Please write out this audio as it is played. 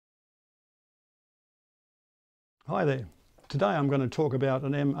Hi there. Today I'm going to talk about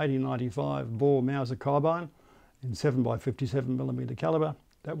an M1895 Boer Mauser carbine in 7x57mm caliber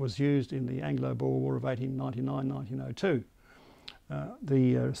that was used in the Anglo-Boer War of 1899-1902.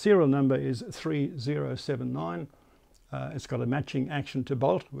 The serial number is 3079. It's got a matching action to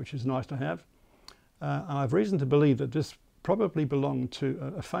bolt, which is nice to have. I have reason to believe that this probably belonged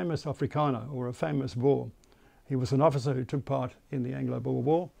to a famous Afrikaner or a famous Boer. He was an officer who took part in the Anglo-Boer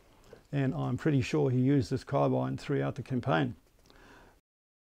War, and I'm pretty sure he used this carbine throughout the campaign.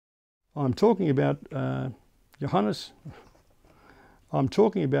 I'm talking about Johannes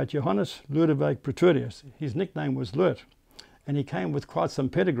Lood Pretorius. His nickname was Lood, and he came with quite some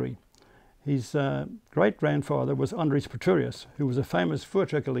pedigree. His great-grandfather was Andries Pretorius, who was a famous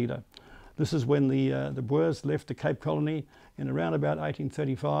voortrekker leader. This is when the Boers left the Cape Colony in around about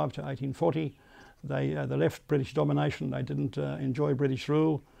 1835 to 1840. They left British domination. They didn't enjoy British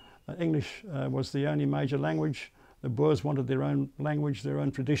rule. English was the only major language. The Boers wanted their own language, their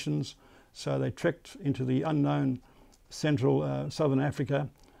own traditions, so they trekked into the unknown central southern Africa,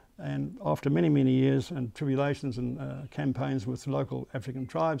 and after many years and tribulations and campaigns with local African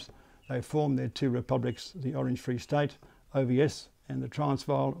tribes, they formed their two republics, the Orange Free State, OVS, and the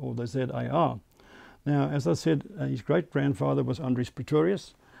Transvaal, or the ZAR. Now, as I said, his great-grandfather was Andries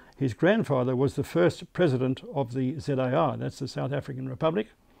Pretorius. His grandfather was the first president of the ZAR, that's the South African Republic,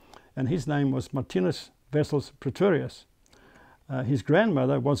 and his name was Martini-Henry Pretorius. His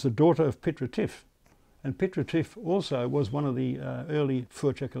grandmother was the daughter of Piet Retief, and Piet Retief also was one of the early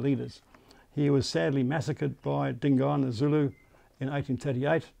voortrekker leaders. He was sadly massacred by Dingane Zulu in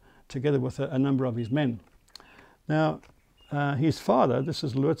 1838, together with a number of his men. Now, his father, this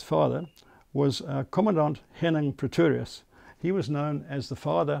is Lood's father, was Commandant Henning Pretorius. He was known as the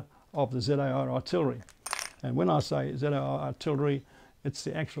father of the ZAR Artillery. And when I say ZAR Artillery, it's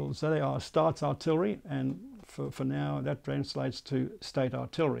the actual ZAR Staats Artillery, and for now that translates to State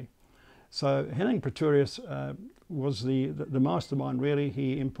Artillery. So Henning Pretorius was the mastermind, really.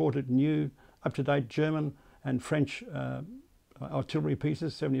 He imported new, up-to-date German and French artillery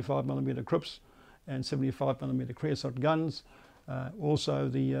pieces, 75mm Krupps and 75mm creosote guns.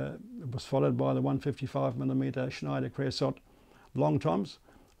 Also, it was followed by the 155mm Schneider creosote long toms,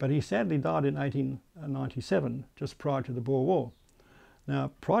 but he sadly died in 1897, just prior to the Boer War.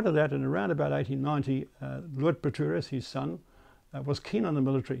 Now, prior to that, in around about 1890, Lood Pretorius, his son, was keen on the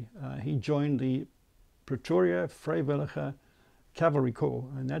military. He joined the Pretoria Vrijwillige Cavalry Corps,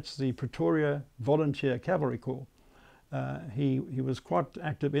 and that's the Pretoria Volunteer Cavalry Corps. He was quite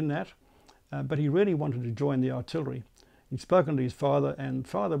active in that, but he really wanted to join the artillery. He'd spoken to his father, and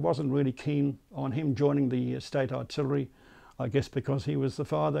father wasn't really keen on him joining the State Artillery. I guess because he was the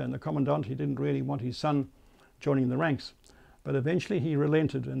father and the commandant, he didn't really want his son joining the ranks. But eventually he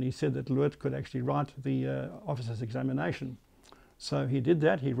relented, and he said that Lood could actually write the officer's examination. So he did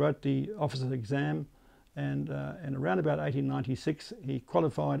that. He wrote the officer's exam, and around about 1896 he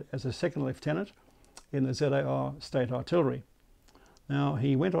qualified as a second lieutenant in the ZAR State Artillery. Now,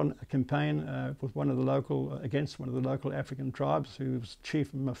 he went on a campaign with against one of the local African tribes, who was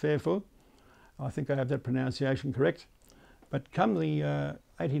Chief Mafefu. I think I have that pronunciation correct. But come the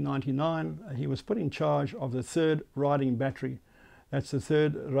 1899, he was put in charge of the 3rd Riding Battery. That's the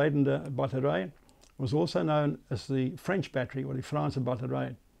 3rd Rijdende Batterie. Was also known as the French Battery, or the Franse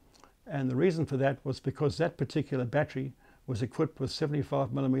Batterie. And the reason for that was because that particular battery was equipped with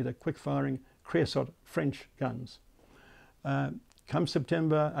 75mm quick-firing creosote French guns. Come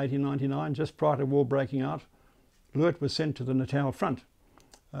September 1899, just prior to war breaking out, Lood was sent to the Natal front.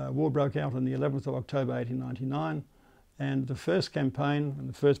 War broke out on the 11th of October 1899, and the first campaign and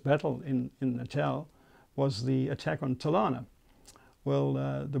the first battle in Natal was the attack on Talana. Well,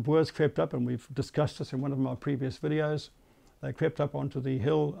 the Boers crept up, and we've discussed this in one of my previous videos. They crept up onto the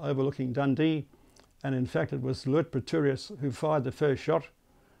hill overlooking Dundee, and in fact it was Lood Pretorius who fired the first shot,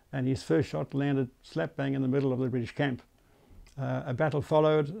 and his first shot landed slap bang in the middle of the British camp. A battle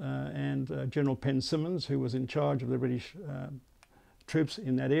followed, and General Penn Simmons, who was in charge of the British troops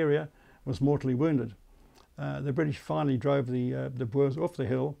in that area, was mortally wounded. The British finally drove the Boers off the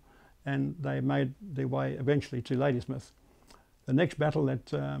hill, and they made their way eventually to Ladysmith. The next battle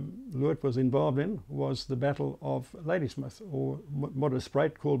that Lood was involved in was the Battle of Ladysmith, or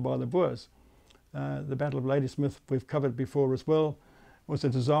Modderspruit, called by the Boers. The Battle of Ladysmith we've covered before as well. Was a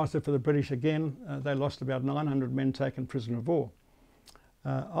disaster for the British again. They lost about 900 men taken prisoner of war.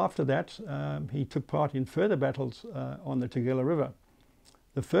 After that, he took part in further battles on the Tugela River.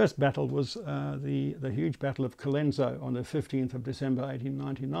 The first battle was the huge Battle of Colenso on the 15th of December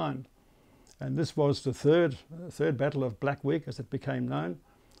 1899. And this was the third battle of Black Week, as it became known,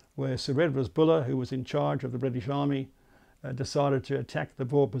 where Sir Edward Buller, who was in charge of the British Army, decided to attack the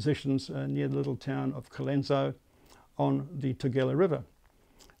Boer positions near the little town of Colenso on the Tugela River.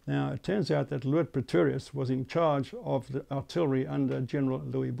 Now, it turns out that Lood Pretorius was in charge of the artillery under General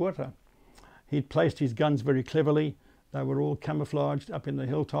Louis Botha. He'd placed his guns very cleverly. They were all camouflaged up in the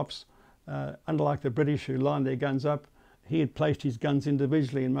hilltops. Unlike the British, who lined their guns up, he had placed his guns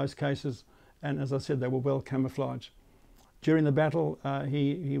individually in most cases, and as I said, they were well camouflaged. During the battle,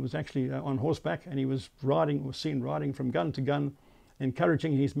 he was actually on horseback, and he was seen riding from gun to gun,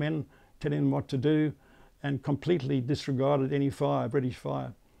 encouraging his men, telling them what to do, and completely disregarded any fire, British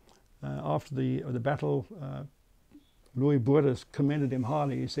fire. After the battle, Louis Botha commended him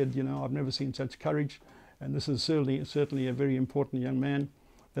highly. He said, "You know, I've never seen such courage, and this is certainly a very important young man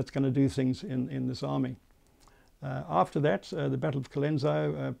that's going to do things in this army." After that, the Battle of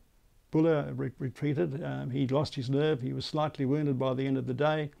Colenso, Buller retreated. He lost his nerve. He was slightly wounded by the end of the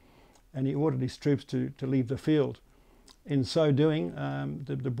day, and he ordered his troops to leave the field. In so doing,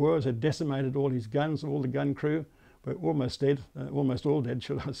 the Boers had decimated all his guns. All the gun crew were almost dead, almost all dead,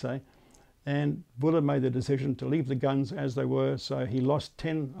 should I say. And Buller made the decision to leave the guns as they were, so he lost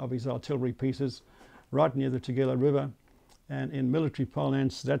 10 of his artillery pieces right near the Tugela River. And in military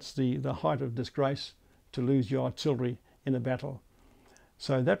parlance, that's the height of disgrace, to lose your artillery in a battle.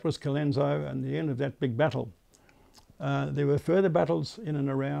 So that was Colenso and the end of that big battle. There were further battles in and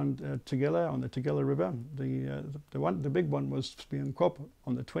around Tugela, on the Tugela River. The big one was Spienkop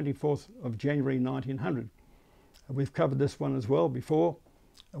on the 24th of January 1900. We've covered this one as well before,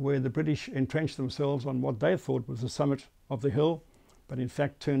 where the British entrenched themselves on what they thought was the summit of the hill, but in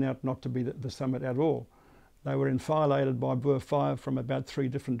fact turned out not to be the summit at all. They were enfiladed by Boer fire from about 3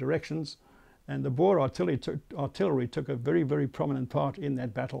 different directions, and the Boer artillery took a very, very prominent part in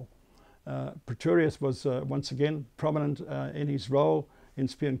that battle. Pretorius was once again prominent in his role in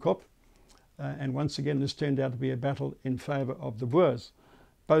Spienkop, and once again this turned out to be a battle in favour of the Boers.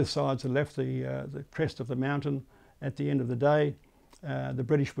 Both sides had left the crest of the mountain at the end of the day. The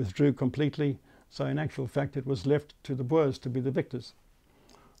British withdrew completely, so in actual fact it was left to the Boers to be the victors.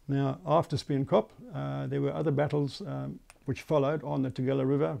 Now, after Spienkop, there were other battles which followed on the Tugela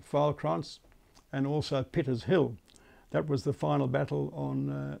River, Veilkrans, and also Pitters Hill. That was the final battle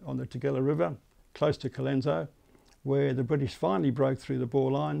on the Tugela River, close to Colenso, where the British finally broke through the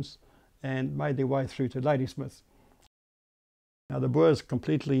Boer lines and made their way through to Ladysmith. Now, the Boers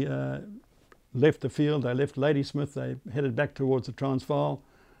completely left the field. They left Ladysmith. They headed back towards the Transvaal.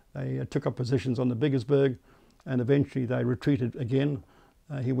 They took up positions on the Biggersberg, and eventually they retreated again.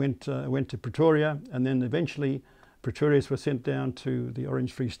 He went to Pretoria, and then eventually Pretorius was sent down to the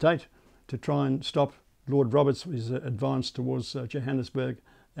Orange Free State to try and stop Lord Roberts' advance towards Johannesburg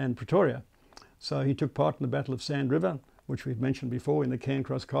and Pretoria. So he took part in the Battle of Sand River, which we've mentioned before, in the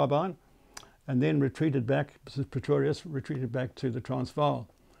Cairncross Carbine, and then retreated back. Pretorius retreated back to the Transvaal.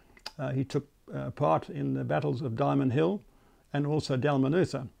 He took part in the battles of Diamond Hill and also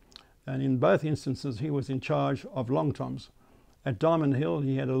Dalmanutha, and in both instances he was in charge of long toms. At Diamond Hill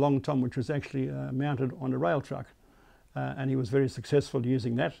he had a long tom which was actually mounted on a rail truck, and he was very successful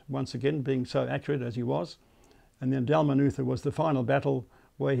using that, once again being so accurate as he was. And then Dalmanutha was the final battle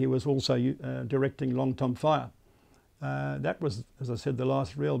where he was also directing long tom fire. That was, as I said, the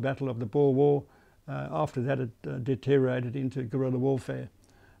last real battle of the Boer War. After that it deteriorated into guerrilla warfare.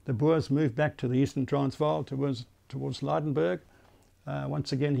 The Boers moved back to the Eastern Transvaal towards Lydenburg.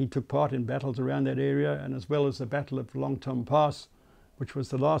 Once again he took part in battles around that area, and as well as the Battle of Long Tom Pass, which was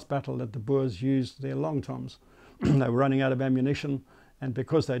the last battle that the Boers used their long toms. They were running out of ammunition, and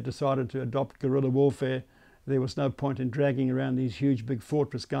because they decided to adopt guerrilla warfare, there was no point in dragging around these huge big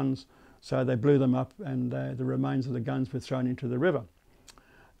fortress guns, so they blew them up, and the remains of the guns were thrown into the river.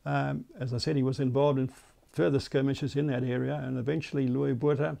 As I said, he was involved in further skirmishes in that area, and eventually Louis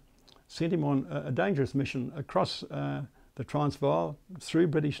Botha sent him on a dangerous mission across the Transvaal, through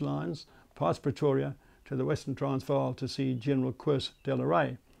British lines, past Pretoria, to the Western Transvaal to see General Koos de la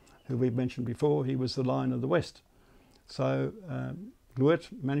Rey, who we've mentioned before. He was the Lion of the West. So Lood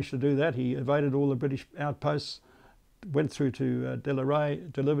managed to do that. He evaded all the British outposts, went through to de la Rey,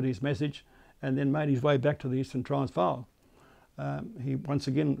 delivered his message, and then made his way back to the Eastern Transvaal. He once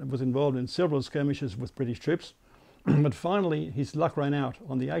again was involved in several skirmishes with British troops, but finally his luck ran out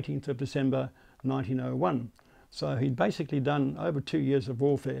on the 18th of December 1901. So he'd basically done over 2 years of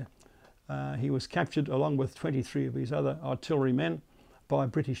warfare. He was captured along with 23 of his other artillerymen by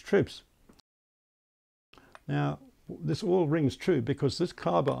British troops. Now, this all rings true because this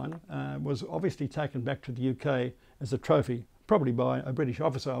carbine was obviously taken back to the UK as a trophy, probably by a British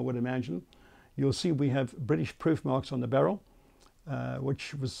officer, I would imagine. You'll see we have British proof marks on the barrel.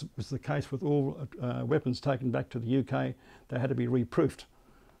 which was the case with all weapons taken back to the UK. They had to be reproofed.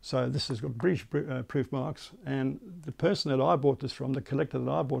 So this has got British proof marks, and the person that I bought this from, the collector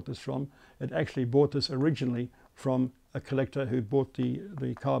that I bought this from, had actually bought this originally from a collector who bought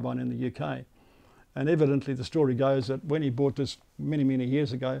the carbine in the UK. And evidently the story goes that when he bought this many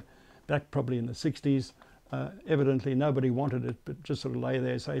years ago, back probably in the 60s, evidently nobody wanted it, but just sort of lay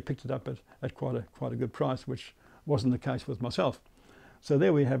there, so he picked it up at quite a good price, which wasn't the case with myself. So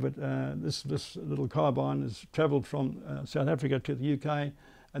there we have it. This little carbine has travelled from South Africa to the UK,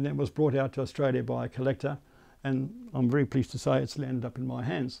 and then was brought out to Australia by a collector, and I'm very pleased to say it's landed up in my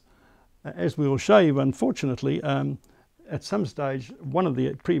hands. As we will show you, unfortunately, at some stage one of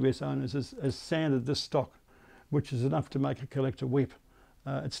the previous owners has sanded this stock, which is enough to make a collector weep.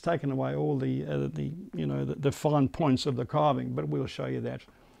 It's taken away all the fine points of the carving, but we'll show you that.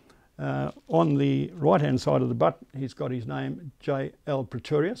 On the right hand side of the butt, he's got his name, J.L.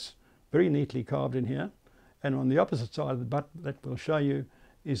 Pretorius, very neatly carved in here. And on the opposite side of the butt, that we'll show you,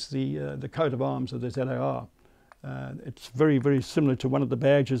 is the coat of arms of the ZAR. It's very similar to one of the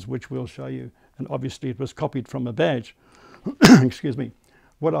badges, which we'll show you, and obviously it was copied from a badge. Excuse me.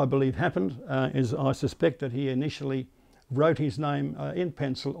 What I believe happened is I suspect that he initially wrote his name in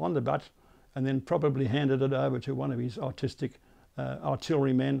pencil on the butt, and then probably handed it over to one of his artistic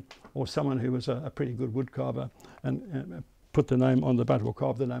artillerymen, or someone who was a pretty good wood carver, and put the name on the butt, or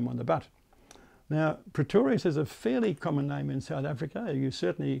carved the name on the butt. Now, Pretorius is a fairly common name in South Africa. You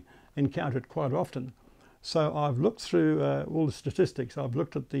certainly encounter it quite often. So I've looked through all the statistics. I've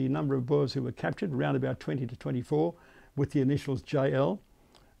looked at the number of Boers who were captured, around about 20 to 24, with the initials JL.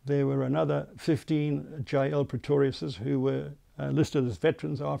 There were another 15 JL Pretoriuses who were listed as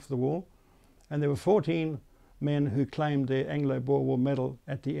veterans after the war. And there were 14 men who claimed their Anglo-Boer War medal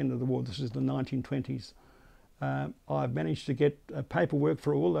at the end of the war. This is the 1920s. I've managed to get paperwork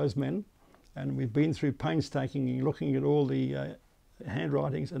for all those men, and we've been through painstaking looking at all the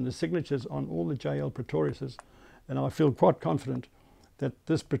handwritings and the signatures on all the JL Pretoriuses, and I feel quite confident that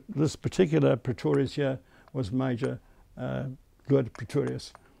this particular Pretorius here was Major Lood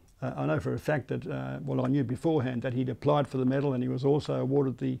Pretorius. I know for a fact that, well, I knew beforehand that he'd applied for the medal, and he was also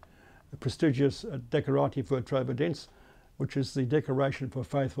awarded the prestigious Decoratie voor Trouwe Diens, which is the Decoration for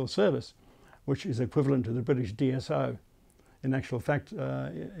Faithful Service, which is equivalent to the British DSO. In actual fact,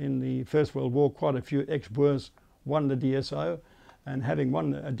 in the First World War, quite a few ex-Boers won the DSO, and having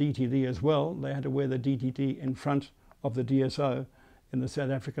won a DTD as well, they had to wear the DTD in front of the DSO in the South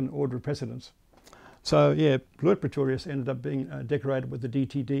African Order of Precedence. So yeah, Lood Pretorius ended up being decorated with the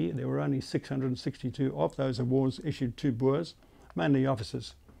DTD. There were only 662 of those awards issued to Boers, mainly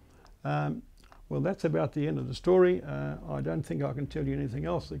officers. Well, that's about the end of the story. I don't think I can tell you anything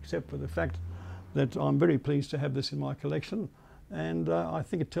else except for the fact that I'm very pleased to have this in my collection, and I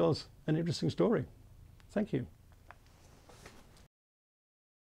think it tells an interesting story. Thank you.